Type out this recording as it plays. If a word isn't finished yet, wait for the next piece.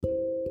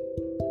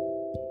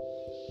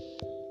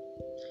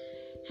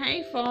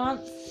Hey,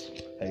 France.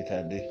 Hey,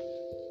 Thandie.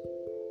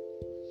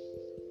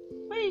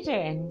 What are you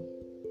doing?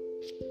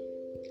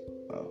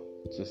 Oh,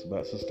 just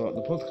about to start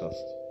the podcast.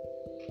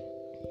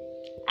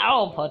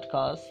 Our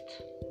podcast.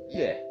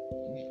 Yeah,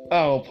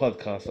 our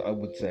podcast, I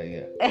would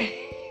say,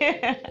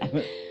 yeah.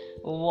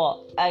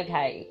 What?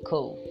 Okay,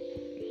 cool.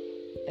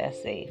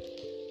 Let's see.